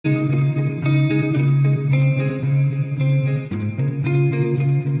Hello,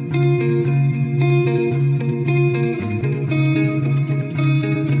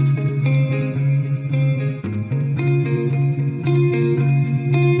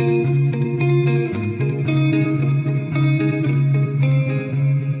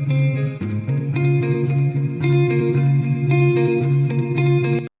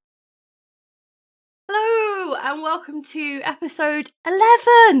 and welcome to episode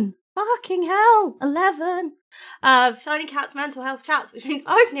 11. Fucking hell, 11 of Shiny Cat's Mental Health Chats, which means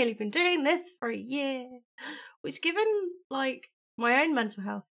I've nearly been doing this for a year. Which, given like my own mental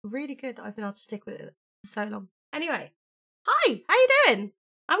health, really good that I've been able to stick with it for so long. Anyway, hi, how you doing?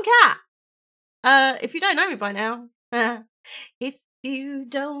 I'm Kat. If you don't know me by now, if you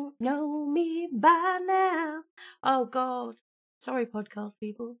don't know me by now, oh god, sorry, podcast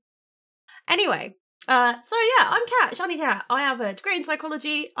people. Anyway. So yeah, I'm Kat, Shiny Cat. I have a degree in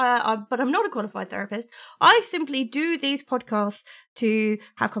psychology, but I'm not a qualified therapist. I simply do these podcasts to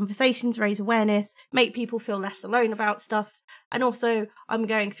have conversations, raise awareness, make people feel less alone about stuff, and also I'm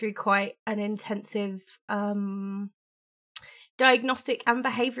going through quite an intensive diagnostic and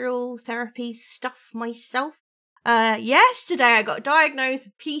behavioural therapy stuff myself. Yesterday I got diagnosed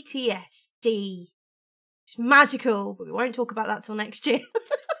with PTSD. It's magical, but we won't talk about that till next year.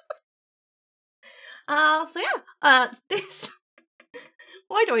 This.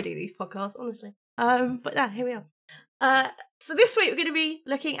 Why do I do these podcasts, honestly? But yeah, here we are. So this week we're going to be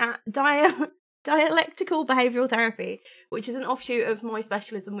looking at dialectical behavioural therapy, which is an offshoot of my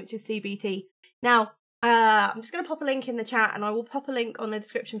specialism, which is CBT. Now, I'm just going to pop a link in the chat, and I will pop a link on the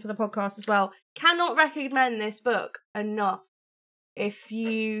description for the podcast as well. Cannot recommend this book enough. If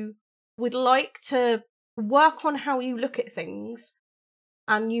you would like to work on how you look at things,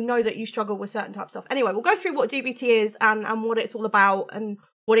 and you know that you struggle with certain types of stuff. Anyway, we'll go through what DBT is and what it's all about and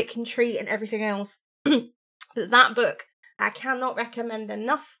what it can treat and everything else. That book, I cannot recommend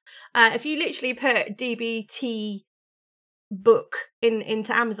enough. If you literally put DBT book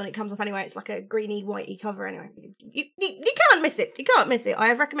into Amazon, it comes up anyway. It's like a greeny, whitey cover anyway. You can't miss it. You can't miss it. I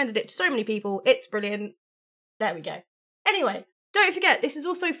have recommended it to so many people. It's brilliant. There we go. Anyway, don't forget, this is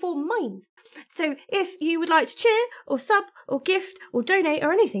also for Mind. So if you would like to cheer or sub or gift or donate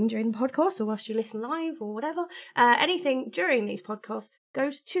or anything during the podcast or whilst you listen live or whatever, anything during these podcasts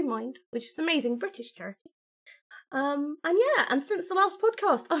goes to Mind, which is an amazing British charity. And since the last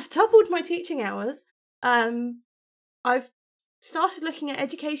podcast, I've doubled my teaching hours. I've started looking at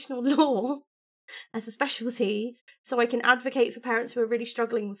educational law as a specialty so I can advocate for parents who are really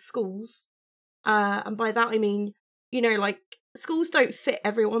struggling with schools. And by that I mean, like, schools don't fit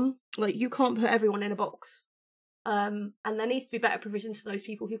everyone. Like, you can't put everyone in a box. And there needs to be better provision for those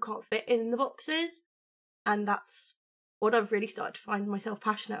people who can't fit in the boxes. And that's what I've really started to find myself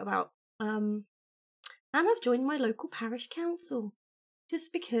passionate about. And I've joined my local parish council.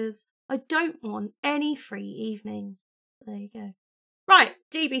 Just because I don't want any free evenings. There you go. Right,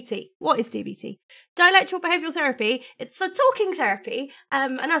 DBT. What is DBT? Dialectical behavioural therapy. It's a talking therapy,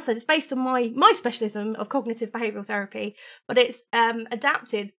 and as I said, it's based on my specialism of cognitive behavioural therapy, but it's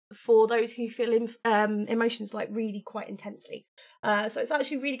adapted for those who feel emotions like really quite intensely. So it's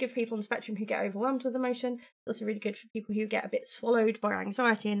actually really good for people on the spectrum who get overwhelmed with emotion. It's also really good for people who get a bit swallowed by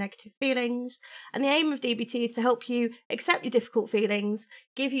anxiety and negative feelings. And the aim of DBT is to help you accept your difficult feelings,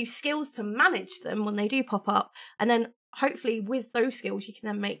 give you skills to manage them when they do pop up, and then hopefully with those skills you can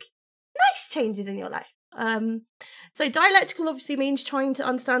then make nice changes in your life. So dialectical obviously means trying to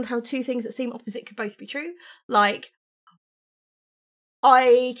understand how two things that seem opposite could both be true. Like,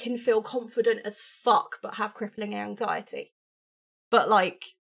 I can feel confident as fuck but have crippling anxiety. But like,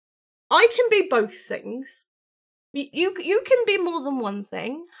 I can be both things. You can be more than one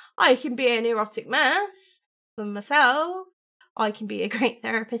thing. I can be an erotic mess for myself. I can be a great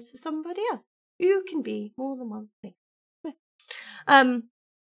therapist for somebody else. You can be more than one thing.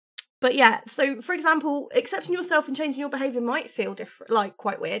 But yeah, so for example, accepting yourself and changing your behaviour might feel different, like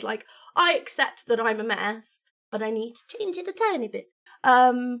quite weird. Like, I accept that I'm a mess, but I need to change it a tiny bit.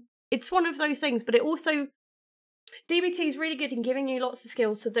 It's one of those things, but it also, DBT is really good in giving you lots of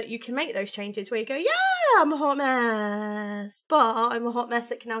skills so that you can make those changes where you go, yeah, I'm a hot mess, but I'm a hot mess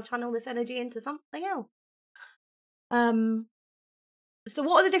that can now channel this energy into something else. So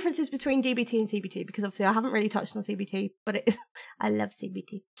what are the differences between DBT and CBT? Because obviously I haven't really touched on CBT, but I love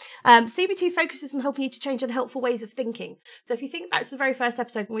CBT. CBT focuses on helping you to change unhelpful ways of thinking. So if you think back to the very first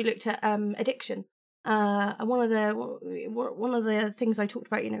episode when we looked at addiction, And one of the things I talked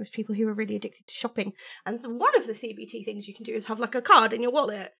about, is people who are really addicted to shopping. And so one of the CBT things you can do is have like a card in your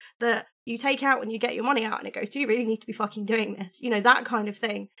wallet that you take out when you get your money out, and it goes, do you really need to be fucking doing this? That kind of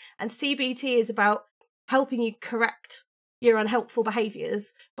thing. And CBT is about helping you correct your unhelpful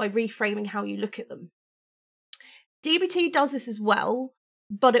behaviours by reframing how you look at them. DBT does this as well,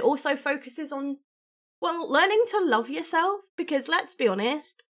 but it also focuses on, learning to love yourself, because let's be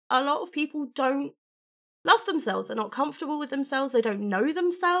honest, a lot of people don't love themselves. They're not comfortable with themselves. They don't know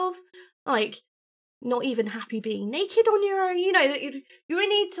themselves. Like, not even happy being naked on your own. That you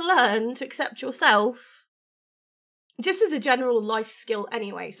need to learn to accept yourself just as a general life skill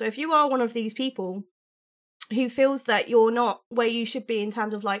anyway. So if you are one of these people who feels that you're not where you should be in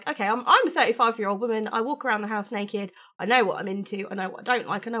terms of like, okay, I'm a 35-year-old woman, I walk around the house naked, I know what I'm into, I know what I don't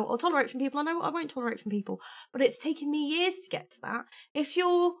like, I know what I'll tolerate from people, I know what I won't tolerate from people, but it's taken me years to get to that. If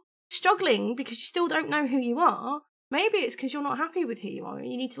you're struggling because you still don't know who you are, maybe it's because you're not happy with who you are, and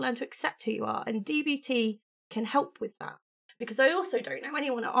you need to learn to accept who you are, and DBT can help with that. Because I also don't know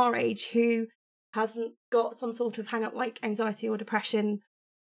anyone at our age who hasn't got some sort of hang-up like anxiety or depression,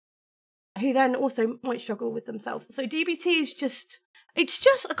 who then also might struggle with themselves. So DBT is just I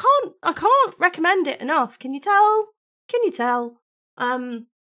can't recommend it enough. Can you tell?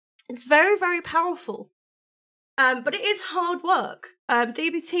 It's very, very powerful. But it is hard work.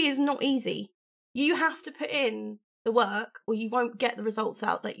 DBT is not easy. You have to put in the work, or you won't get the results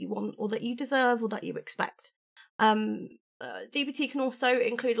out that you want, or that you deserve, or that you expect. DBT can also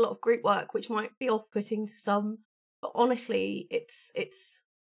include a lot of group work, which might be off-putting to some, but honestly, it's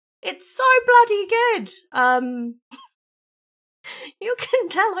so bloody good. You can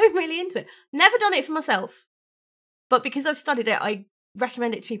tell I'm really into it. Never done it for myself, but because I've studied it, I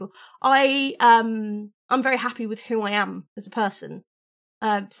recommend it to people. I'm very happy with who I am as a person,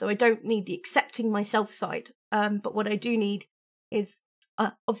 so I don't need the accepting myself side. But what I do need is,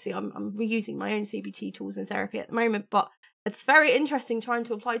 obviously, I'm reusing my own CBT tools in therapy at the moment, but it's very interesting trying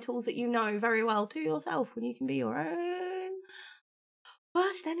to apply tools that you know very well to yourself when you can be your own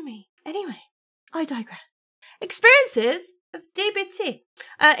worst enemy. Anyway, I digress. Experiences of DBT.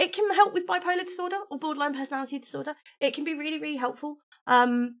 It can help with bipolar disorder or borderline personality disorder. It can be really, really helpful.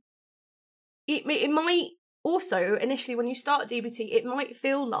 It might also, initially when you start DBT, it might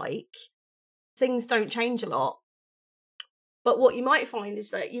feel like things don't change a lot. But what you might find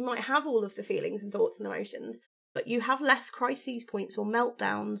is that you might have all of the feelings and thoughts and emotions, but you have less crises points or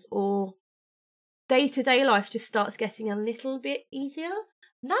meltdowns, or day-to-day life just starts getting a little bit easier.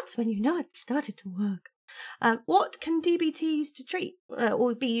 That's when you know it started to work. What can DBT use to treat,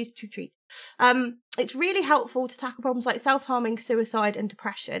 or be used to treat? It's really helpful to tackle problems like self-harming, suicide, and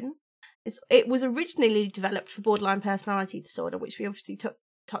depression. It was originally developed for borderline personality disorder, which we obviously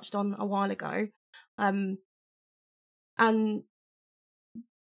touched on a while ago. And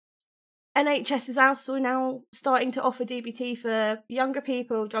NHS is also now starting to offer DBT for younger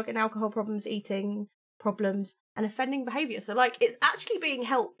people, drug and alcohol problems, eating problems, and offending behaviour. So, like, it's actually being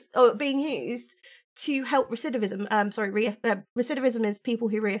used to help recidivism. Recidivism is people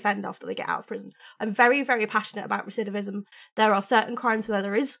who reoffend after they get out of prison. I'm very, very passionate about recidivism. There are certain crimes where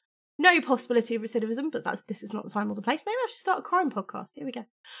there is no possibility of recidivism, but this is not the time or the place. Maybe I should start a crime podcast. Here we go.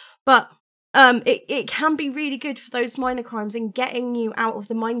 But it can be really good for those minor crimes in getting you out of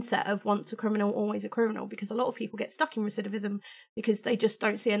the mindset of once a criminal, always a criminal, because a lot of people get stuck in recidivism because they just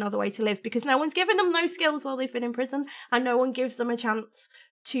don't see another way to live, because no one's given them those skills while they've been in prison, and no one gives them a chance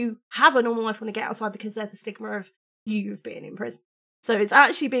to have a normal life when they get outside, because there's a stigma of you've been in prison. So it's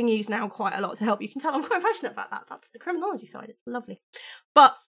actually being used now quite a lot to help. You can tell I'm quite passionate about that. That's the criminology side. It's lovely.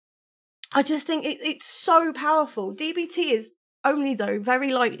 But I just think it's so powerful. DBT is only, though,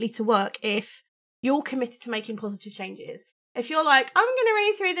 very likely to work if you're committed to making positive changes. If you're like, I'm going to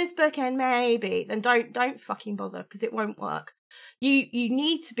read through this book and maybe, then don't fucking bother, because it won't work. You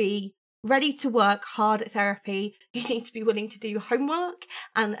need to be ready to work hard at therapy. You need to be willing to do homework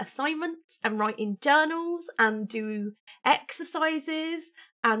and assignments and write in journals and do exercises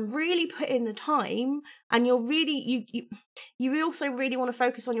and really put in the time. And you're really, you also really want to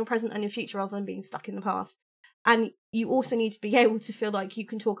focus on your present and your future rather than being stuck in the past. And you also need to be able to feel like you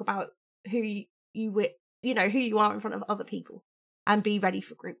can talk about who you are in front of other people and be ready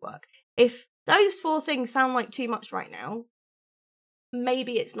for group work. If those 4 things sound like too much right now,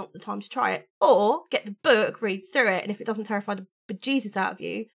 maybe it's not the time to try it. Or get the book, read through it, and if it doesn't terrify the bejesus out of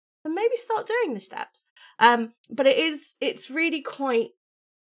you, then maybe start doing the steps. But it's really quite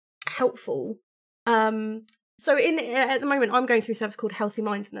helpful. So at the moment, I'm going through a service called Healthy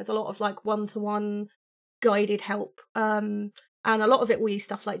Minds, and there's a lot of like one-to-one guided help And a lot of it will use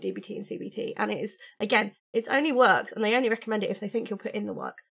stuff like DBT and CBT. And it is, again, it's only works, and they only recommend it if they think you'll put in the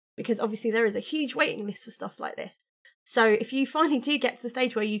work. Because obviously there is a huge waiting list for stuff like this. So if you finally do get to the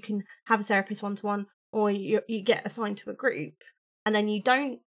stage where you can have a therapist one-to-one, or you get assigned to a group, and then you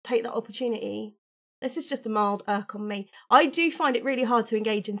don't take that opportunity, this is just a mild irk on me. I do find it really hard to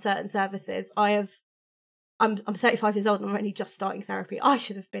engage in certain services. I'm 35 years old and I'm only just starting therapy. I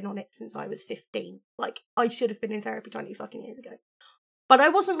should have been on it since I was 15. Like, I should have been in therapy 20 fucking years ago. But I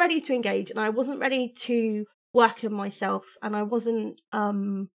wasn't ready to engage, and I wasn't ready to work on myself, and I wasn't,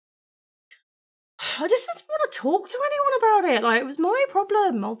 I just didn't want to talk to anyone about it. Like, it was my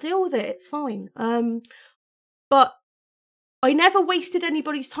problem. I'll deal with it. It's fine. But I never wasted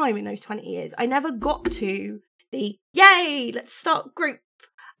anybody's time in those 20 years. I never got to the, yay, let's start group.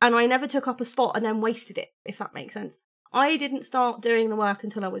 And I never took up a spot and then wasted it, if that makes sense. I didn't start doing the work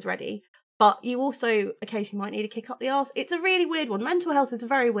until I was ready. But you also occasionally might need a kick up the arse. It's a really weird one. Mental health is a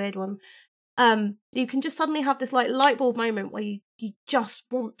very weird one. You can just suddenly have this like light bulb moment where you just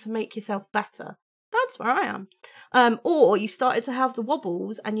want to make yourself better. That's where I am. Or you've started to have the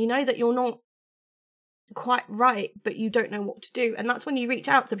wobbles and you know that you're not quite right, but you don't know what to do. And that's when you reach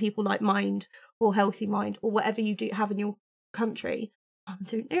out to people like Mind or Healthy Mind or whatever you do have in your country. I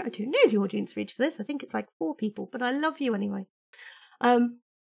don't know the audience reach for this. I think it's like 4 people, but I love you anyway.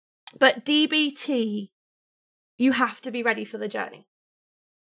 But DBT, you have to be ready for the journey.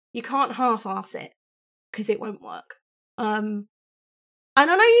 You can't half-ass it because it won't work. And I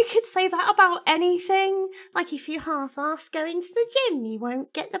know you could say that about anything. Like, if you half-ass going to the gym, you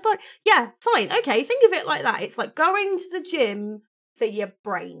won't get the body. Yeah, fine. Okay, think of it like that. It's like going to the gym for your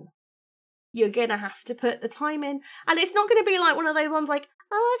brain. You're going to have to put the time in. And it's not going to be like one of those ones like,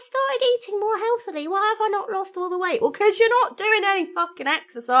 oh, I've started eating more healthily. Why have I not lost all the weight? Well, because you're not doing any fucking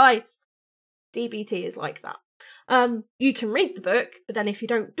exercise. DBT is like that. You can read the book, but then if you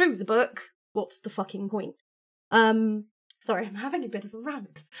don't do the book, what's the fucking point? Sorry, I'm having a bit of a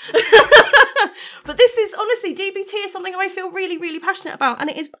rant. But this is, honestly, DBT is something I feel really, really passionate about, and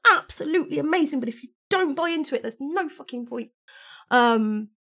it is absolutely amazing, but if you don't buy into it, there's no fucking point.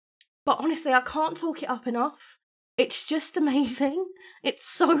 But honestly, I can't talk it up enough. It's just amazing. It's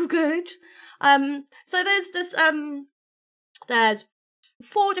so good. So there's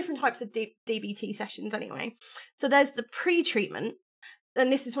 4 different types of DBT sessions anyway. So there's the pre-treatment,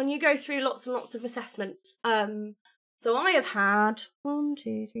 and this is when you go through lots and lots of assessments. So I have had 6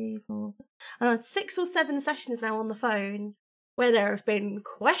 or 7 sessions now on the phone where there have been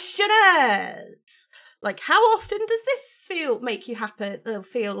questionnaires. Like, how often does this make you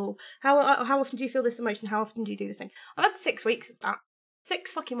feel? Or how often do you feel this emotion? How often do you do this thing? I've had 6 weeks of that.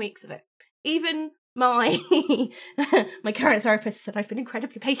 6 fucking weeks of it. Even my my current therapist said I've been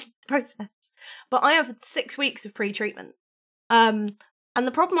incredibly patient with the process. But I have had 6 weeks of pre-treatment. And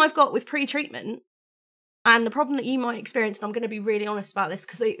the problem I've got with pre-treatment, and the problem that you might experience, and I'm going to be really honest about this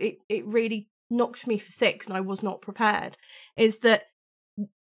because it really knocked me for 6 and I was not prepared, is that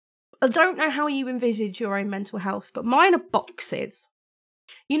I don't know how you envisage your own mental health, but mine are boxes.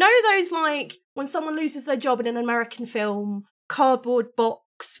 You know those, like, when someone loses their job in an American film, cardboard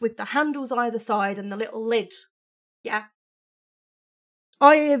box with the handles either side and the little lid? Yeah.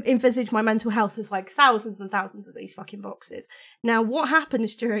 I envisage my mental health as, like, thousands and thousands of these fucking boxes. Now, what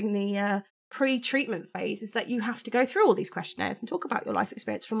happens during the pre-treatment phase is that you have to go through all these questionnaires and talk about your life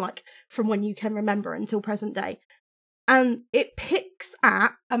experience from when you can remember until present day. And it picks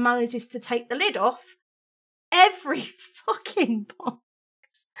at and manages to take the lid off every fucking box.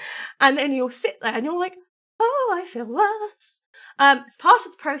 And then you'll sit there and you're like, oh, I feel worse. It's part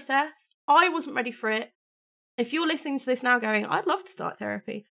of the process. I wasn't ready for it. If you're listening to this now going, I'd love to start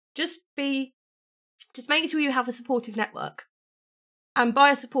therapy, just make sure you have a supportive network. And by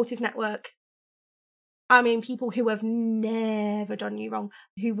a supportive network, I mean people who have never done you wrong,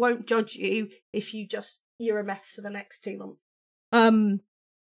 who won't judge you if you're a mess for the next 2 months.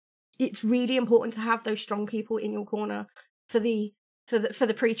 It's really important to have those strong people in your corner for the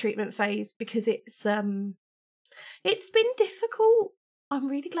pre-treatment phase, because it's been difficult. I'm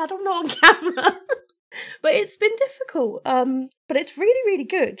really glad I'm not on camera. But it's been difficult. But it's really, really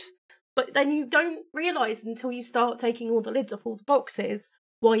good. But then you don't realise until you start taking all the lids off all the boxes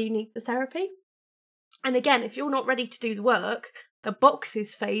why you need the therapy. And again, if you're not ready to do the work, the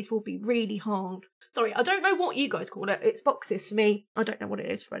boxes phase will be really hard. Sorry, I don't know what you guys call it. It's boxes for me. I don't know what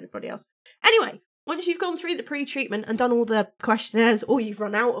it is for anybody else. Anyway, once you've gone through the pre-treatment and done all the questionnaires, or you've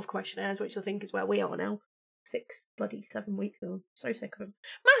run out of questionnaires, which I think is where we are now. 7 weeks. I'm so sick of them.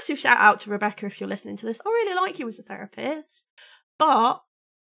 Massive shout out to Rebecca if you're listening to this. I really like you as a therapist. But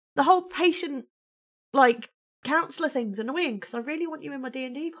the whole patient, like, counsellor thing's annoying because I really want you in my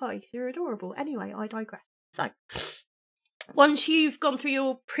D&D party because you're adorable. Anyway, I digress. So, once you've gone through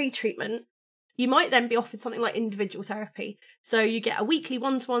your pre-treatment, you might then be offered something like individual therapy. So you get a weekly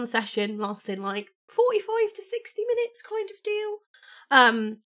one-to-one session lasting like 45 to 60 minutes kind of deal.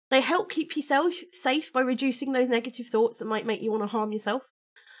 They help keep yourself safe by reducing those negative thoughts that might make you want to harm yourself.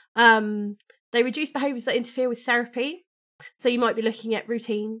 They reduce behaviours that interfere with therapy. So you might be looking at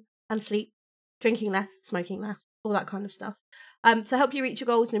routine and sleep, drinking less, smoking less, all that kind of stuff. To help you reach your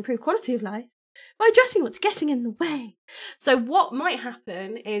goals and improve quality of life by addressing what's getting in the way. So what might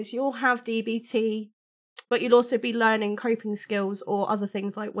happen is you'll have DBT, but you'll also be learning coping skills or other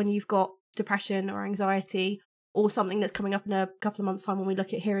things like when you've got depression or anxiety or something that's coming up in a couple of months' time when we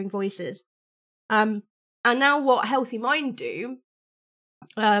look at hearing voices. And now what Healthy Mind do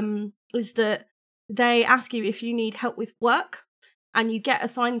is that they ask you if you need help with work, and you get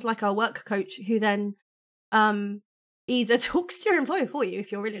assigned like a work coach who then either talks to your employer for you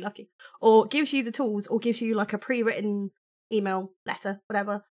if you're really lucky, or gives you the tools, or gives you like a pre-written email, letter,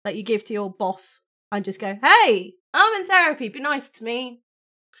 whatever, that you give to your boss and just go, hey, I'm in therapy, be nice to me.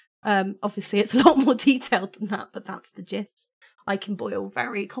 Obviously it's a lot more detailed than that, but that's the gist. I can boil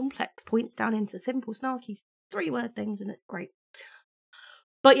very complex points down into simple, snarky, 3-word things, and it's great.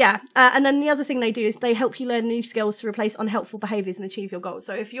 But yeah, and then the other thing they do is they help you learn new skills to replace unhelpful behaviours and achieve your goals.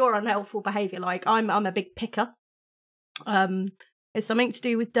 So if you're unhelpful behaviour, like I'm a big picker. It's something to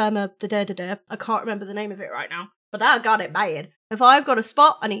do with I can't remember the name of it right now, but I got it bad. If I've got a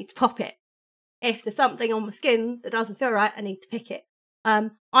spot, I need to pop it. If there's something on my skin that doesn't feel right, I need to pick it.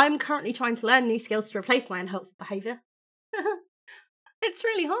 I'm currently trying to learn new skills to replace my unhelpful behaviour. It's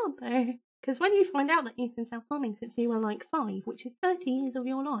really hard though, because when you find out that you've been self-harming since you were like 5, which is 30 years of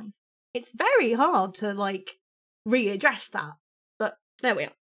your life, it's very hard to like readdress that. But there we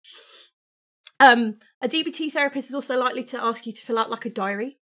are. A DBT therapist is also likely to ask you to fill out like a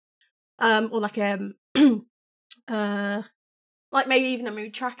diary, or like like maybe even a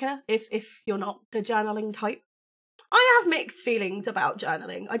mood tracker if you're not the journaling type. I have mixed feelings about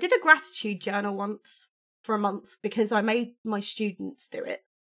journaling. I did a gratitude journal once for a month because I made my students do it,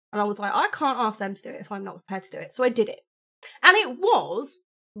 and I was like, I can't ask them to do it if I'm not prepared to do it, so I did it, and it was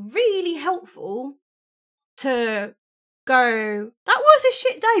really helpful to go, that was a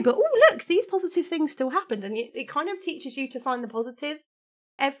shit day, but oh look, these positive things still happened, and it kind of teaches you to find the positive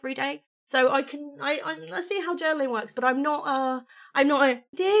every day. So I see how journaling works, but I'm not a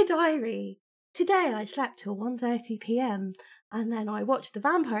dear diary, today I slept till 1:30 p.m. and then I watched the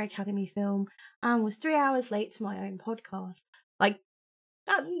Vampire Academy film and was 3 hours late to my own podcast. Like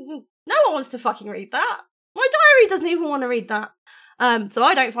that, no one wants to fucking read that. My diary doesn't even want to read that. So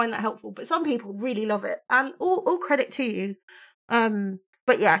I don't find that helpful, but some people really love it, and all credit to you.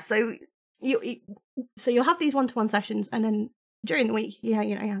 But yeah, so you'll have these one-to-one sessions, and then during the week, you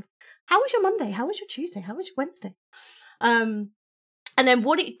have, how was your Monday? How was your Tuesday? How was your Wednesday? And then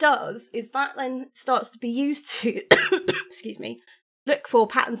what it does is that then starts to be used to, excuse me, look for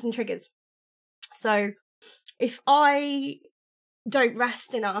patterns and triggers. So if I don't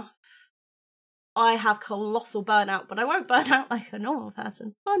rest enough, I have colossal burnout, but I won't burn out like a normal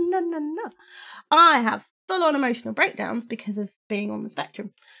person. Oh, no. I have full-on emotional breakdowns because of being on the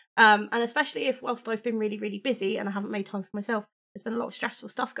spectrum. And especially if whilst I've been really, really busy and I haven't made time for myself, there's been a lot of stressful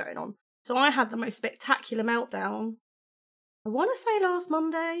stuff going on. So I had the most spectacular meltdown, I want to say last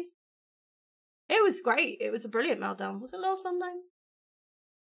Monday. It was great. It was a brilliant meltdown. Was it last Monday?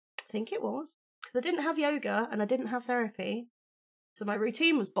 I think it was. Because I didn't have yoga and I didn't have therapy. So my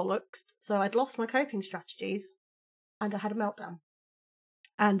routine was bollocks, so I'd lost my coping strategies, and I had a meltdown.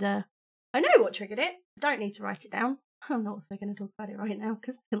 And I know what triggered it. I don't need to write it down. I'm not also going to talk about it right now,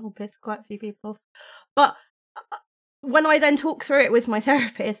 because it'll piss quite a few people off. But when I then talk through it with my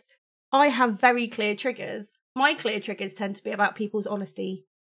therapist, I have very clear triggers. My clear triggers tend to be about people's honesty,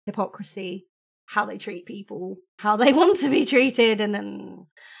 hypocrisy, how they treat people, how they want to be treated, and then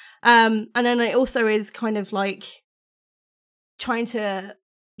it also is kind of like trying to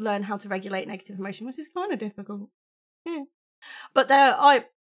learn how to regulate negative emotion, which is kind of difficult. Yeah. But I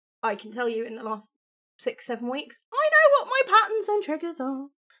can tell you in the last 6-7 weeks, I know what my patterns and triggers are.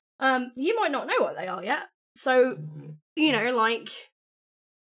 You might not know what they are yet. So, like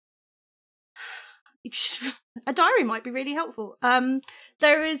a diary might be really helpful. There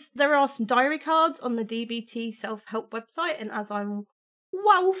are some diary cards on the DBT self-help website, and as I'm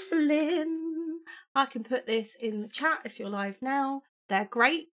waffling, I can put this in the chat if you're live now. They're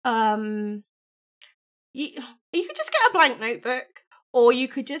great. You could just get a blank notebook, or you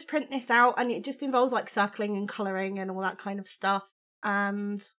could just print this out, and it just involves like circling and colouring and all that kind of stuff.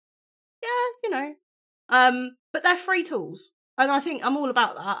 And yeah, But they're free tools. And I think I'm all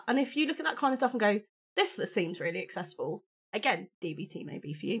about that. And if you look at that kind of stuff and go, this seems really accessible, again, DBT may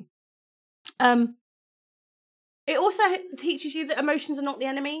be for you. It also teaches you that emotions are not the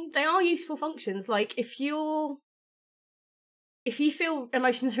enemy. They are useful functions. Like, if you feel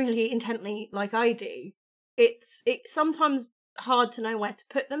emotions really intently like I do, it's sometimes hard to know where to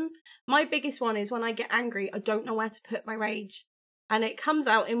put them. My biggest one is when I get angry, I don't know where to put my rage. And it comes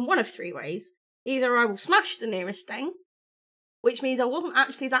out in one of three ways. Either I will smash the nearest thing, which means I wasn't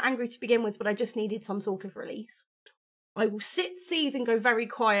actually that angry to begin with, but I just needed some sort of release. I will sit, seethe, and go very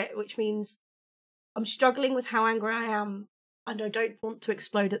quiet, which means I'm struggling with how angry I am, and I don't want to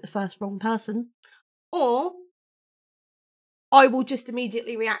explode at the first wrong person. Or I will just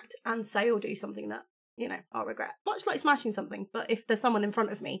immediately react and say or do something that, I'll regret. Much like smashing something, but if there's someone in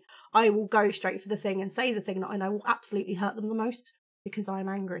front of me, I will go straight for the thing and say the thing that I know will absolutely hurt them the most, because I'm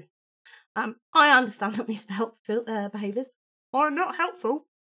angry. I understand that these behaviours are not helpful,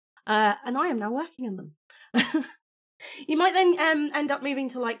 and I am now working on them. You might then end up moving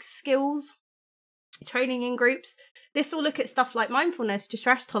to like skills, training in groups. This will look at stuff like mindfulness,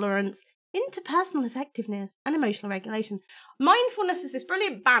 distress tolerance, interpersonal effectiveness, and emotional regulation. Mindfulness is this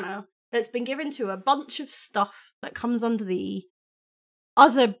brilliant banner that's been given to a bunch of stuff that comes under the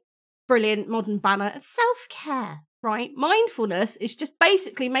other brilliant modern banner, self-care, right? Mindfulness is just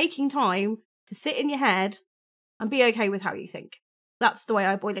basically making time to sit in your head and be okay with how you think. That's the way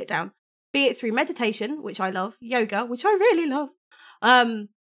I boil it down. Be it through meditation, which I love, yoga, which I really love.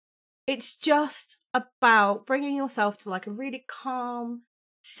 It's just about bringing yourself to like a really calm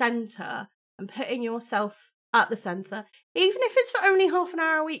center and putting yourself at the center, even if it's for only half an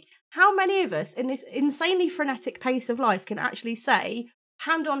hour a week. How many of us in this insanely frenetic pace of life can actually say,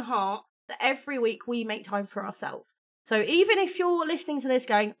 hand on heart, that every week we make time for ourselves? So even if you're listening to this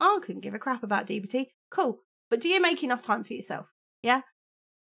going, I couldn't give a crap about DBT, cool. But do you make enough time for yourself? Yeah?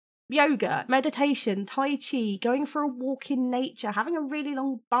 Yoga, meditation, Tai Chi, going for a walk in nature, having a really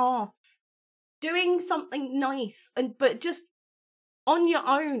long bath, doing something nice, but just on your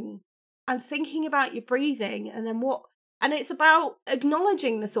own and thinking about your breathing and then what. And it's about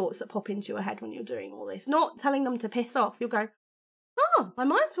acknowledging the thoughts that pop into your head when you're doing all this, not telling them to piss off. You'll go, oh, my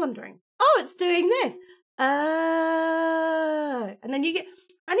mind's wandering. Oh, it's doing this. And then you get.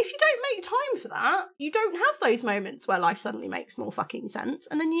 And if you don't make time for that, you don't have those moments where life suddenly makes more fucking sense.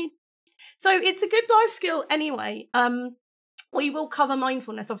 And then so it's a good life skill anyway. We will cover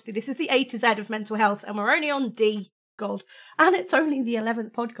mindfulness. Obviously, this is the A to Z of mental health, and we're only on D, God. And it's only the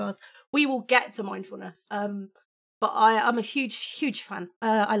 11th podcast. We will get to mindfulness. But I'm a huge, huge fan.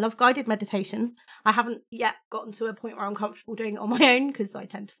 I love guided meditation. I haven't yet gotten to a point where I'm comfortable doing it on my own, because I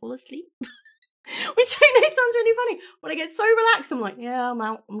tend to fall asleep. Which I know sounds really funny. When I get so relaxed, I'm like, yeah, I'm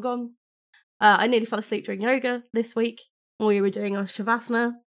out, I'm gone. I nearly fell asleep during yoga this week. We were doing a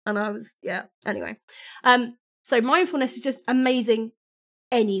shavasana, and I was, anyway. So mindfulness is just amazing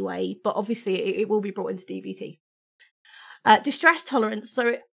anyway, but obviously it will be brought into DBT. Distress tolerance.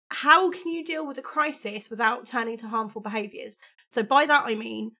 So how can you deal with a crisis without turning to harmful behaviours? So by that I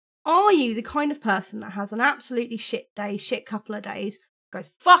mean, are you the kind of person that has an absolutely shit day, shit couple of days,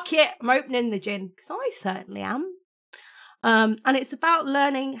 goes, fuck it, I'm opening the gin, because I certainly am. And it's about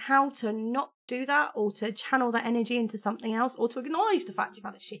learning how to not do that, or to channel that energy into something else, or to acknowledge the fact you've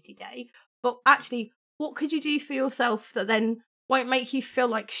had a shitty day, but actually, what could you do for yourself that then won't make you feel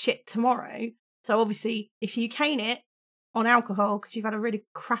like shit tomorrow? So obviously, if you cane it on alcohol because you've had a really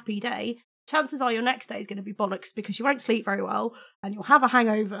crappy day, chances are your next day is going to be bollocks, because you won't sleep very well, and you'll have a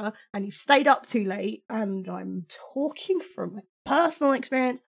hangover, and you've stayed up too late, and I'm talking from personal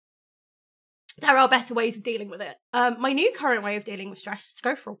experience. There are better ways of dealing with it. My new current way of dealing with stress is to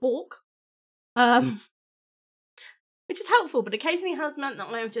go for a walk, which is helpful, but occasionally has meant that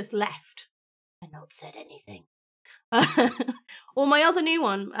I have just left and not said anything. Or my other new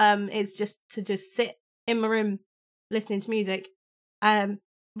one is just to sit in my room listening to music, rather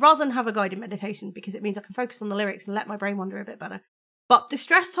than have a guided meditation, because it means I can focus on the lyrics and let my brain wander a bit better. But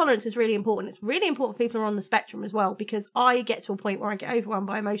distress tolerance is really important. It's really important for people who are on the spectrum as well, because I get to a point where I get overwhelmed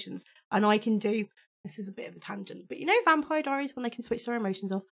by emotions, and I can do, this is a bit of a tangent, but Vampire Diaries, when they can switch their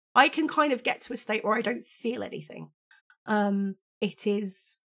emotions off, I can kind of get to a state where I don't feel anything. It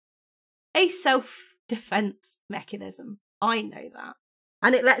is a self-defense mechanism. I know that.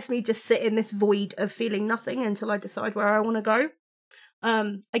 And it lets me just sit in this void of feeling nothing until I decide where I want to go.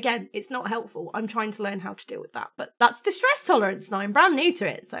 Again, it's not helpful. I'm trying to learn how to deal with that, but that's distress tolerance now. I'm brand new to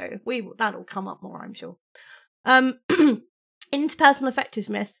it, so that'll come up more, I'm sure. Interpersonal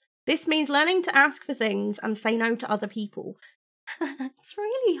effectiveness. This means learning to ask for things and say no to other people. It's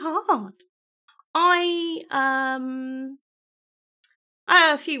really hard. A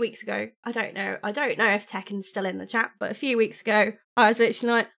few weeks ago, I don't know if Tekken's still in the chat, but a few weeks ago, I was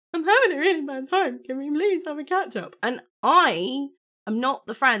literally like, I'm having a really bad time. Can we please have a catch up? And I am not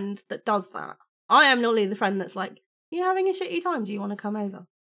the friend that does that. I am normally the friend that's like, you having a shitty time? Do you want to come over?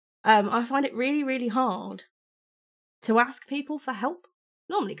 I find it really, really hard to ask people for help.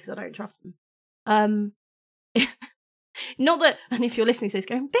 Normally because I don't trust them. Not that, and if you're listening to this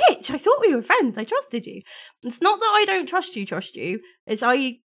going, bitch, I thought we were friends, I trusted you. It's not that I don't trust you. It's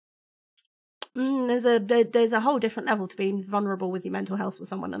there's a whole different level to being vulnerable with your mental health with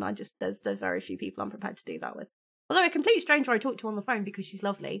someone, and there's very few people I'm prepared to do that with. Although a complete stranger I talk to on the phone because she's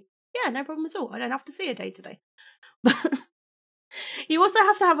lovely, yeah, no problem at all. I don't have to see her day to day. But you also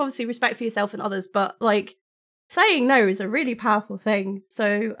have to have, obviously, respect for yourself and others, but, like, saying no is a really powerful thing.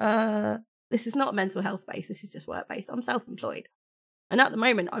 So, this is not a mental health space, this is just work-based. I'm self-employed. And at the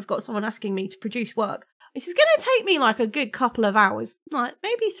moment, I've got someone asking me to produce work, which is going to take me, like, a good couple of hours. Like,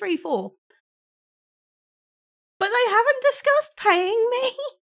 maybe 3-4. But they haven't discussed paying me.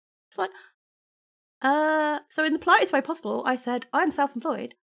 It's like, so in the politest way possible, I said, I'm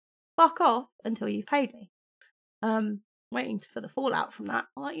self-employed. Fuck off until you've paid me. Waiting for the fallout from that.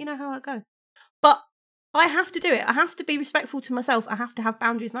 I'll let you know how it goes. But I have to do it. I have to be respectful to myself. I have to have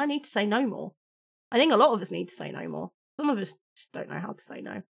boundaries, and I need to say no more. I think a lot of us need to say no more. Some of us just don't know how to say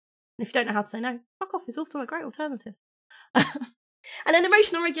no. And if you don't know how to say no, fuck off is also a great alternative. And then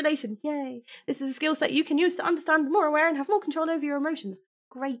emotional regulation. Yay. This is a skill set you can use to understand, more aware, and have more control over your emotions.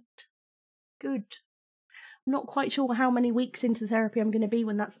 Great. Good. I'm not quite sure how many weeks into therapy I'm going to be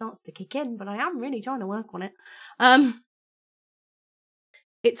when that starts to kick in, but I am really trying to work on it.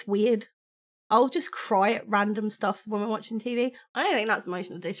 It's weird. I'll just cry at random stuff when we're watching TV. I don't think that's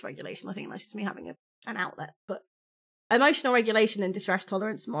emotional dysregulation. I think that's just me having an outlet. But emotional regulation and distress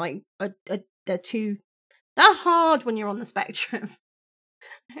tolerance, they're hard when you're on the spectrum.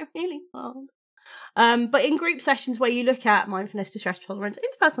 They're really hard. But in group sessions where you look at mindfulness, distress tolerance,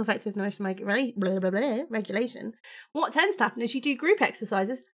 interpersonal effective emotional regulation, what tends to happen is you do group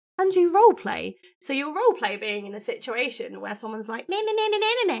exercises and you role play. So you'll role play being in a situation where someone's like,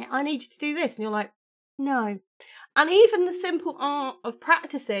 I need you to do this. And you're like, no. And even the simple art of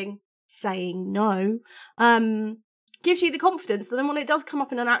practicing saying no gives you the confidence that then when it does come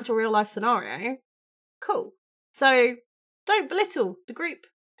up in an actual real life scenario, cool. So don't belittle the group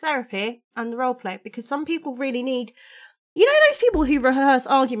therapy and the role play, because some people really need, you know, those people who rehearse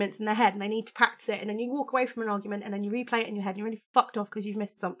arguments in their head and they need to practice it, and then you walk away from an argument and then you replay it in your head and you're really fucked off because you've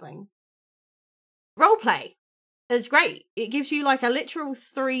missed something. Role play is great. It gives you like a literal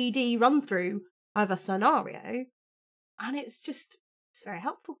 3D run through of a scenario, and it's very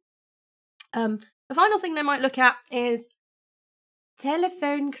helpful. The final thing they might look at is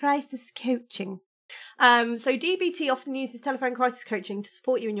telephone crisis coaching. So DBT often uses telephone crisis coaching to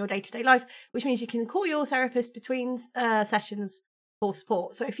support you in your day-to-day life, which means you can call your therapist between sessions for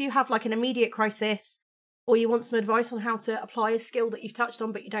support. So if you have like an immediate crisis, or you want some advice on how to apply a skill that you've touched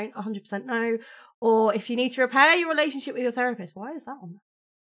on but you don't 100% know, or if you need to repair your relationship with your therapist, why is that on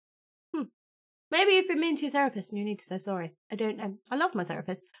there? Maybe you've been mean to your therapist and you need to say sorry. I don't know. I love my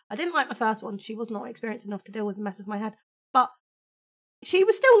therapist. I didn't like my first one. She was not experienced enough to deal with the mess of my head, but she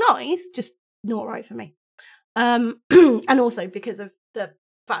was still nice, just not right for me. And also because of the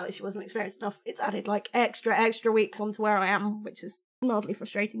fact that she wasn't experienced enough, it's added like extra weeks onto where I am, which is mildly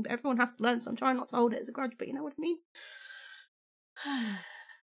frustrating, but everyone has to learn, so I'm trying not to hold it as a grudge, but you know what I mean.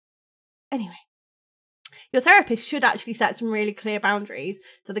 Anyway, your therapist should actually set some really clear boundaries.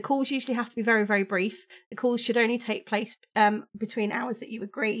 So the calls usually have to be very, very brief. The calls should only take place between hours that you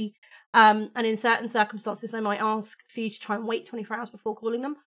agree. And in certain circumstances, they might ask for you to try and wait 24 hours before calling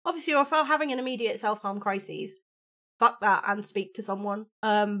them. Obviously, if I'm having an immediate self-harm crisis, fuck that and speak to someone.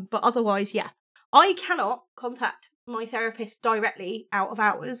 But otherwise, yeah. I cannot contact my therapist directly out of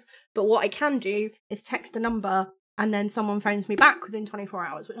hours, but what I can do is text a number and then someone phones me back within 24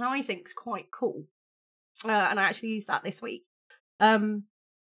 hours, which I think is quite cool. And I actually used that this week.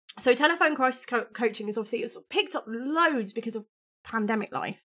 So telephone crisis coaching is obviously, it's picked up loads because of pandemic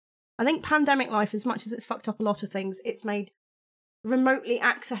life. I think pandemic life, as much as it's fucked up a lot of things, it's made remotely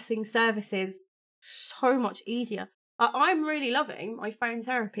accessing services so much easier. I'm really loving my phone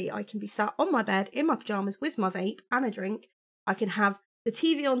therapy. I can be sat on my bed in my pajamas with my vape and a drink. I can have the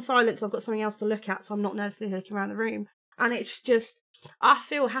TV on silent so I've got something else to look at so I'm not nervously looking around the room. And it's just, I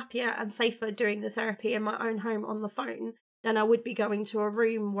feel happier and safer doing the therapy in my own home on the phone than I would be going to a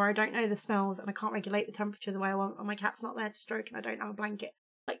room where I don't know the smells and I can't regulate the temperature the way I want, and my cat's not there to stroke and I don't have a blanket.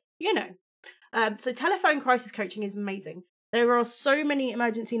 Like, you know. So telephone crisis coaching is amazing. There are so many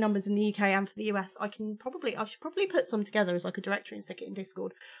emergency numbers in the UK and for the US. I should probably put some together as like a directory and stick it in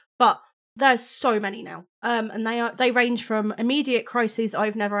Discord. But there's so many now. And they range from immediate crises,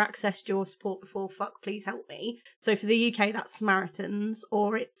 I've never accessed your support before, fuck, please help me. So for the UK, that's Samaritans,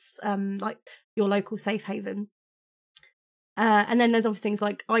 or it's like your local safe haven. And then there's obviously things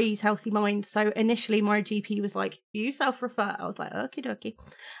like I use Healthy Mind. So initially my GP was like, you self-refer. I was like, okie dokie.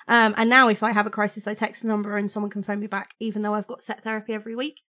 And now if I have a crisis, I text the number and someone can phone me back, even though I've got set therapy every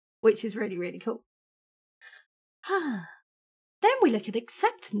week, which is really, really cool. Then we look at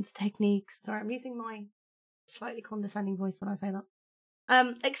acceptance techniques. Sorry, I'm using my slightly condescending voice when I say that.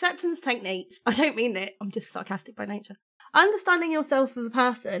 Acceptance techniques. I don't mean that. I'm just sarcastic by nature. Understanding yourself as a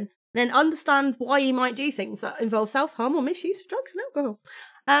person, then understand why you might do things that involve self-harm or misuse of drugs and alcohol.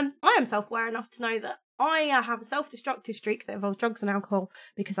 I am self-aware enough to know that I have a self-destructive streak that involves drugs and alcohol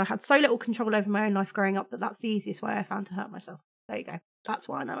because I had so little control over my own life growing up that that's the easiest way I found to hurt myself. There you go. That's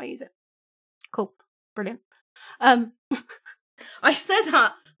why I know I use it. Cool. Brilliant. I said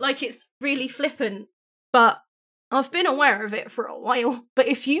that like it's really flippant, but I've been aware of it for a while. But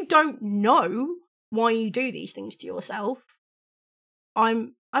if you don't know why you do these things to yourself,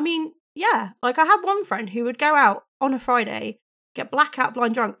 yeah, like I had one friend who would go out on a Friday, get blackout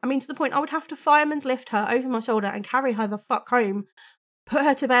blind drunk. I mean, to the point I would have to fireman's lift her over my shoulder and carry her the fuck home, put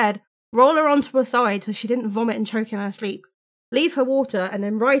her to bed, roll her onto her side so she didn't vomit and choke in her sleep, leave her water, and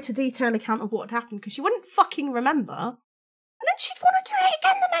then write a detailed account of what had happened because she wouldn't fucking remember. And then she'd want to do it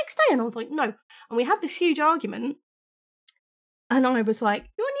again the next day. And I was like, no. And we had this huge argument. And I was like,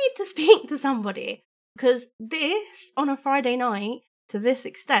 you need to speak to somebody. Because this, on a Friday night, to this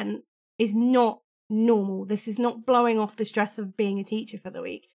extent, is not normal. This is not blowing off the stress of being a teacher for the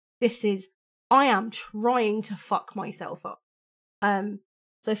week. This is, I am trying to fuck myself up.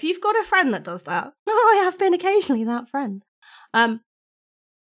 So if you've got a friend that does that, I have been occasionally that friend.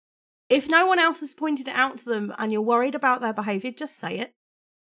 If no one else has pointed it out to them and you're worried about their behaviour, just say it.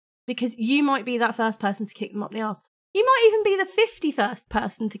 Because you might be that first person to kick them up the arse. You might even be the 51st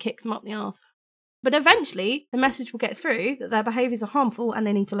person to kick them up the arse. But eventually, the message will get through that their behaviours are harmful and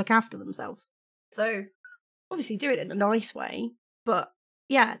they need to look after themselves. So, obviously do it in a nice way. But,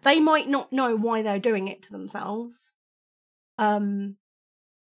 yeah, they might not know why they're doing it to themselves. I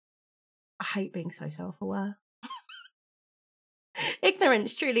hate being so self-aware.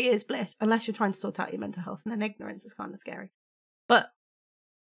 Ignorance truly is bliss, unless you're trying to sort out your mental health, and then ignorance is kind of scary. But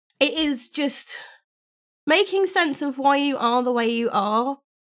it is just making sense of why you are the way you are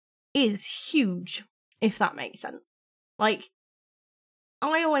is huge, if that makes sense. Like,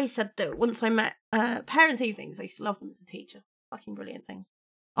 I always said that once I met parents' evenings, I used to love them as a teacher. Fucking brilliant thing.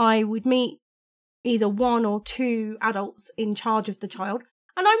 I would meet either one or two adults in charge of the child.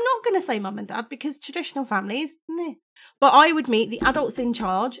 And I'm not going to say mum and dad because traditional families, meh. But I would meet the adults in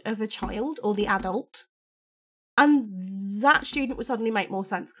charge of a child or the adult. And that student would suddenly make more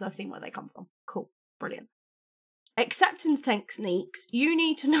sense because I've seen where they come from. Cool. Brilliant. Acceptance techniques, you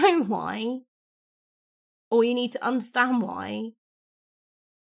need to know why, or you need to understand why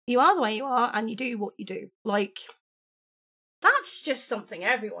you are the way you are and you do what you do. Like, that's just something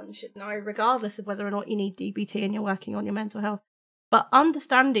everyone should know, regardless of whether or not you need DBT and you're working on your mental health. But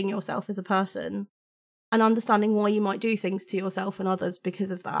understanding yourself as a person and understanding why you might do things to yourself and others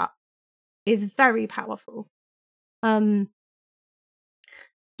because of that is very powerful. Yeah,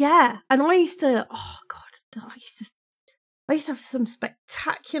 and I used to, I used to have some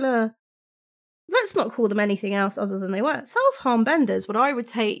spectacular, let's not call them anything else other than they were, self-harm benders, when I would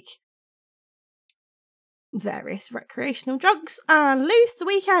take various recreational drugs and lose the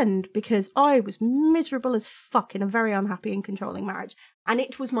weekend because I was miserable as fuck in a very unhappy and controlling marriage. And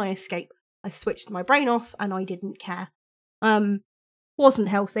it was my escape. I switched my brain off and I didn't care. Wasn't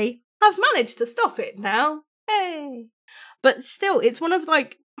healthy. I've managed to stop it now. Hey. But still, it's one of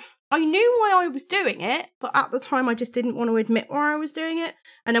like, I knew why I was doing it, but at the time I just didn't want to admit why I was doing it.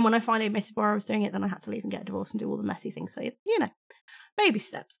 And then when I finally admitted why I was doing it, then I had to leave and get a divorce and do all the messy things. So, you know, baby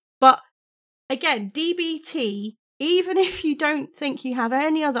steps. But again, DBT, even if you don't think you have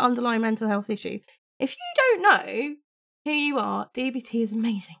any other underlying mental health issue, if you don't know who you are, DBT is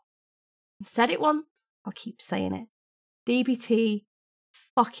amazing. I've said it once, I'll keep saying it. DBT,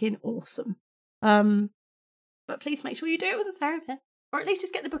 fucking awesome. But please make sure you do it with a therapist. Or at least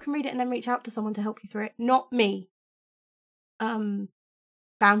just get the book and read it and then reach out to someone to help you through it. Not me.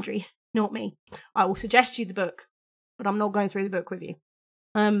 Boundaries, not me. I will suggest you the book, but I'm not going through the book with you.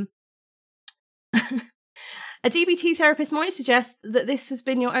 A DBT therapist might suggest that this has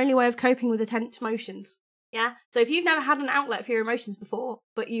been your only way of coping with intense emotions. Yeah? So if you've never had an outlet for your emotions before,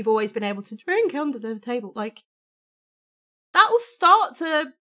 but you've always been able to drink under the table, like, that will start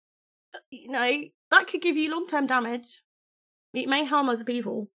to, you know, that could give you long-term damage. It may harm other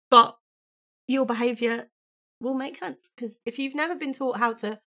people, but your behaviour will make sense. Because if you've never been taught how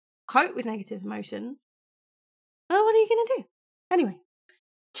to cope with negative emotion, well, what are you going to do? Anyway,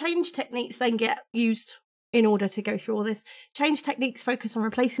 change techniques then get used in order to go through all this. Change techniques focus on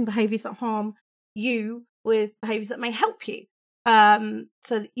replacing behaviours that harm you with behaviours that may help you.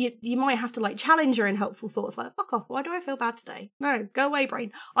 So you might have to like challenge your unhelpful thoughts, like, fuck off, why do I feel bad today? No, go away,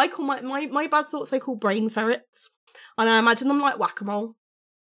 brain. I call my bad thoughts, I call brain ferrets. And I imagine them like whack-a-mole.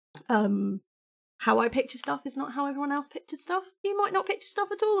 How I picture stuff is not how everyone else pictures stuff. You might not picture stuff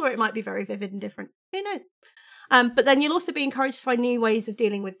at all, or it might be very vivid and different. Who knows? But then you'll also be encouraged to find new ways of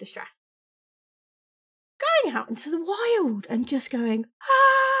dealing with distress. Going out into the wild and just going,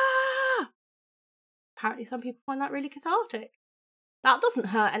 ah! Apparently some people find that really cathartic. That doesn't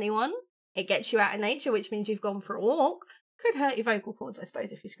hurt anyone. It gets you out in nature, which means you've gone for a walk. Could hurt your vocal cords, I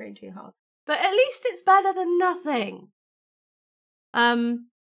suppose, if you scream too hard. But at least it's better than nothing.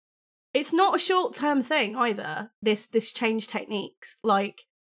 It's not a short-term thing either, this change techniques. Like,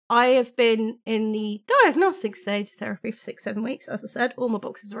 I have been in the diagnostic stage of therapy for 6-7 weeks, as I said. All my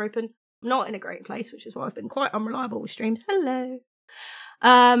boxes are open. I'm not in a great place, which is why I've been quite unreliable with streams. Hello.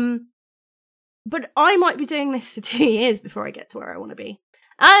 But I might be doing this for 2 years before I get to where I want to be.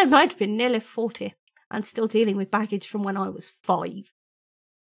 I might be nearly 40 and still dealing with baggage from when I was 5.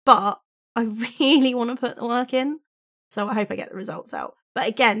 But I really want to put the work in, so I hope I get the results out. But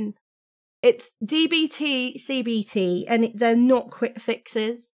again, it's DBT, CBT, and they're not quick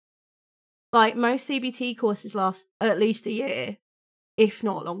fixes. Like, most CBT courses last at least a year, if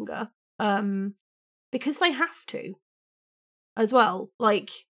not longer, because they have to as well.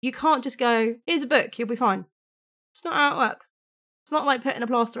 Like, you can't just go, here's a book, you'll be fine. It's not how it works. It's not like putting a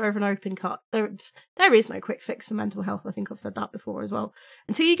plaster over an open cut. There is no quick fix for mental health. I think I've said that before as well.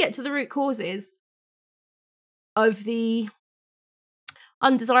 Until you get to the root causes of the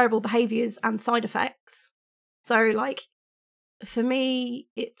undesirable behaviours and side effects. So, like, for me,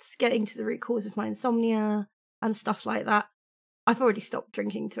 it's getting to the root cause of my insomnia and stuff like that. I've already stopped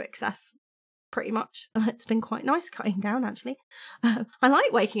drinking to excess, pretty much. It's been quite nice cutting down, actually. I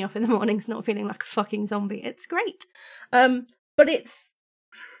like waking up in the mornings not feeling like a fucking zombie. It's great. But it's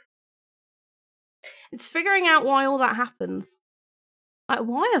figuring out why all that happens. Like,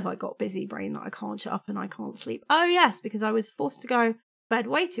 why have I got busy brain that I can't shut up and I can't sleep? Oh, yes, because I was forced to go to bed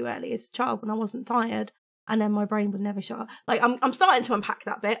way too early as a child when I wasn't tired, and then my brain would never shut up. Like, I'm starting to unpack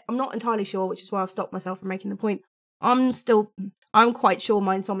that bit. I'm not entirely sure, which is why I've stopped myself from making the point. I'm quite sure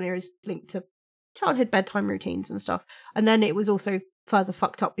my insomnia is linked to childhood bedtime routines and stuff. And then it was also further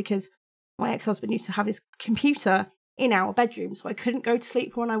fucked up because my ex-husband used to have his computer in our bedroom, so I couldn't go to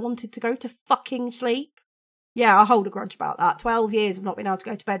sleep when I wanted to go to fucking sleep. Yeah, I hold a grudge about that. 12 years of not being able to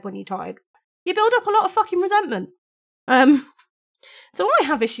go to bed when you're tired. You build up a lot of fucking resentment. So I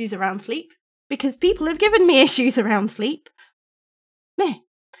have issues around sleep because people have given me issues around sleep. Meh.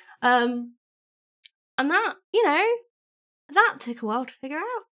 And that, that took a while to figure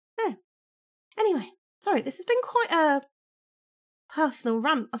out. Yeah. Anyway, sorry, this has been quite a personal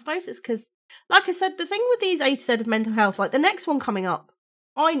rant. I suppose it's because, like I said, the thing with these ASED of mental health, like the next one coming up,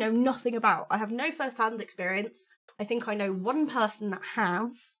 I know nothing about. I have no first-hand experience. I think I know one person that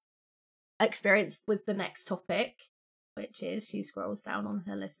has experience with the next topic, which is, she scrolls down on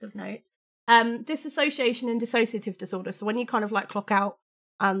her list of notes, disassociation and dissociative disorder. So when you kind of like clock out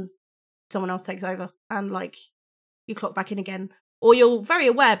and someone else takes over and like you clock back in again, or you're very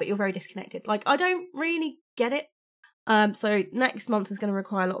aware but you're very disconnected. Like, I don't really get it. So next month is going to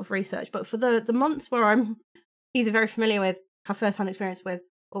require a lot of research, but for the months where I'm either very familiar with, have first-hand experience with,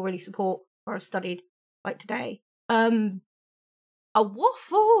 or really support, or have studied, like today, I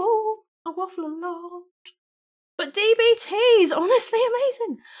waffle a lot. But DBT is honestly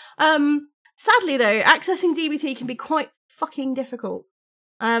amazing. Sadly though, accessing DBT can be quite fucking difficult.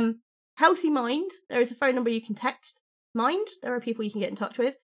 Healthy Mind, there is a phone number you can text. Mind, there are people you can get in touch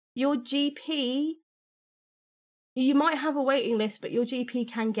with. Your GP, you might have a waiting list, but your GP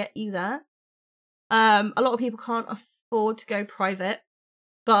can get you there. A lot of people can't afford to go private,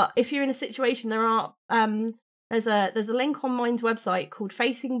 but if you're in a situation, there are there's a link on Mind's website called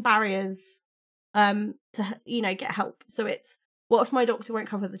Facing Barriers to get help. So it's, what if my doctor won't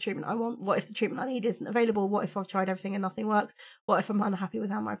cover the treatment I want? What if the treatment I need isn't available? What if I've tried everything and nothing works? What if I'm unhappy with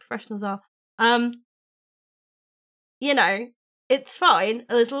how my professionals are? It's fine.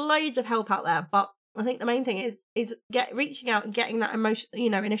 There's loads of help out there, but I think the main thing is reaching out and getting that emotion,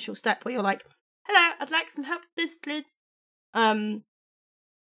 initial step where you're like, hello, I'd like some help with this, please.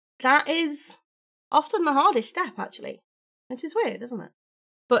 That is often the hardest step, actually. which is weird, isn't it?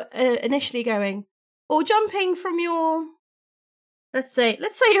 But initially going, or jumping from your, let's say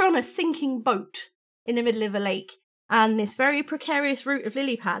you're on a sinking boat in the middle of a lake, and this very precarious route of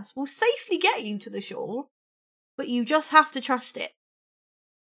lily pads will safely get you to the shore, but you just have to trust it.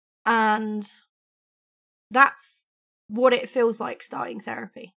 And that's what it feels like starting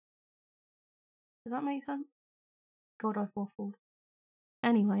therapy. Does that make sense? God, I've waffled.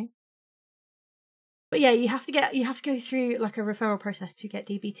 Anyway. But yeah, you have to go through like a referral process to get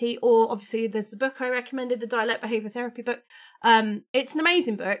DBT, or obviously there's the book I recommended, the Dialectical Behaviour Therapy book. It's an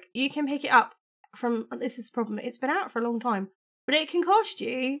amazing book. You can pick it up from, this is the problem, it's been out for a long time, but it can cost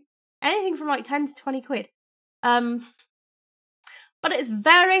you anything from like 10 to 20 quid. But it's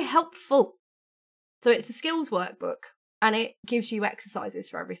very helpful. So it's a skills workbook, and it gives you exercises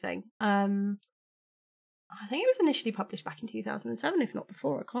for everything. I think it was initially published back in 2007, if not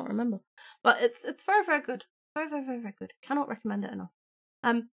before. I can't remember. But it's very, very good. Very, very, very, very good. Cannot recommend it enough.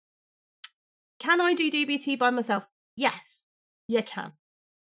 Can I do DBT by myself? Yes, you can.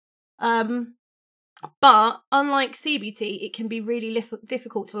 But unlike CBT, it can be really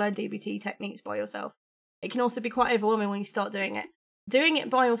difficult to learn DBT techniques by yourself. It can also be quite overwhelming when you start doing it. Doing it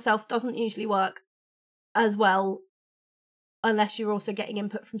by yourself doesn't usually work as well unless you're also getting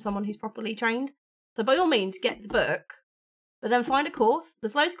input from someone who's properly trained. So by all means, get the book, but then find a course.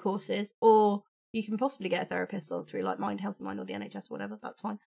 There's loads of courses, or you can possibly get a therapist or through like Mind, Health and Mind or the NHS or whatever. That's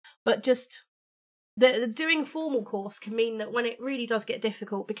fine. But just doing a formal course can mean that when it really does get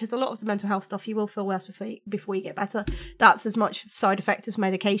difficult, because a lot of the mental health stuff, you will feel worse before you get better. That's as much side effect as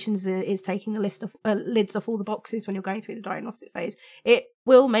medications is taking the lids off all the boxes when you're going through the diagnostic phase. It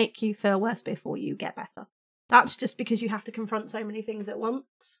will make you feel worse before you get better. That's just because you have to confront so many things at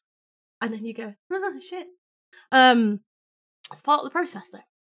once. And then you go, oh, shit. It's part of the process, though.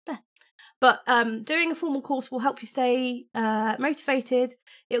 Yeah. But doing a formal course will help you stay motivated.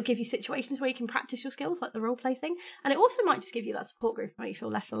 It'll give you situations where you can practice your skills, like the role play thing. And it also might just give you that support group, make you feel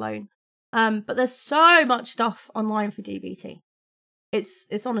less alone. But there's so much stuff online for DBT.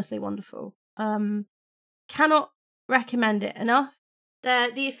 It's honestly wonderful. Cannot recommend it enough.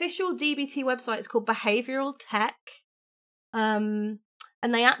 The official DBT website is called Behavioural Tech.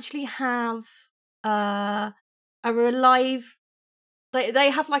 And they actually have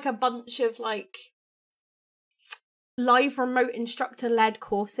they have like a bunch of like live remote instructor led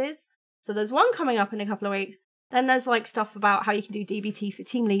courses. So there's one coming up in a couple of weeks. Then there's like stuff about how you can do DBT for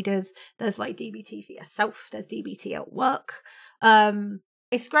team leaders. There's like DBT for yourself. There's DBT at work.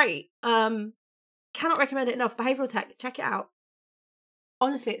 It's great. Cannot recommend it enough. Behavioural Tech, check it out.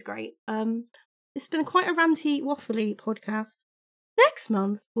 Honestly, it's great. It's been quite a ranty, waffly podcast. Next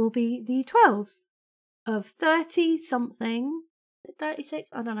month will be the 12th of 30-something. 36?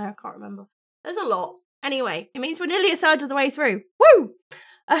 I don't know, I can't remember. There's a lot. Anyway, it means we're nearly a third of the way through. Woo!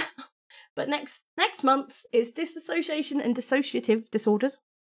 But next month is Disassociation and Dissociative Disorders,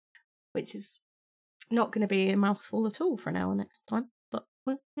 which is not going to be a mouthful at all for an hour next time. But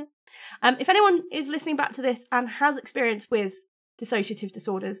yeah. If anyone is listening back to this and has experience with dissociative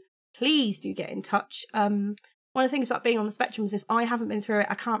disorders, please do get in touch. One of the things about being on the spectrum is if I haven't been through it,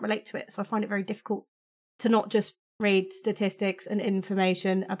 I can't relate to it. So I find it very difficult to not just read statistics and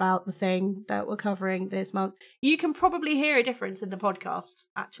information about the thing that we're covering this month. You can probably hear a difference in the podcast,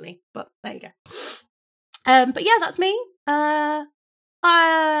 actually. But there you go. But yeah, that's me. For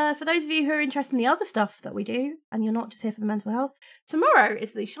those of you who are interested in the other stuff that we do, and you're not just here for the mental health, tomorrow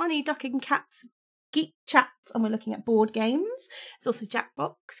is the Shiny Duck and Cats Geek Chats, and we're looking at board games. It's also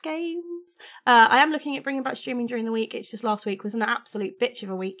Jackbox games. I am looking at bringing back streaming during the week. It's just last week was an absolute bitch of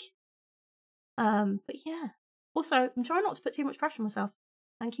a week. But yeah. Also, I'm trying not to put too much pressure on myself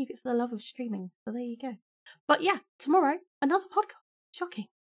and keep it for the love of streaming. So there you go. But yeah, tomorrow, another podcast. Shocking.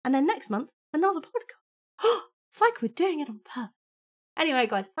 And then next month, another podcast. It's like we're doing it on purpose. Anyway,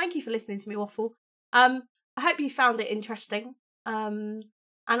 guys, thank you for listening to me waffle. I hope you found it interesting. And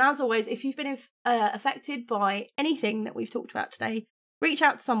as always, if you've been affected by anything that we've talked about today, reach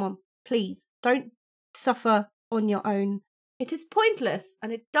out to someone, please. Don't suffer on your own. It is pointless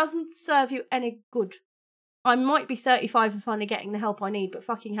and it doesn't serve you any good. I might be 35 and finally getting the help I need, but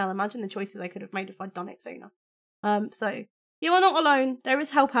fucking hell, imagine the choices I could have made if I'd done it sooner. So you are not alone. There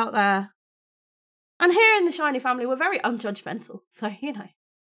is help out there. And here in the Shiny family, we're very unjudgmental. So,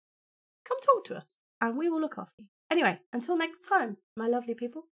 come talk to us and we will look after you. Anyway, until next time, my lovely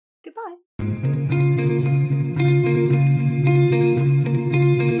people, goodbye.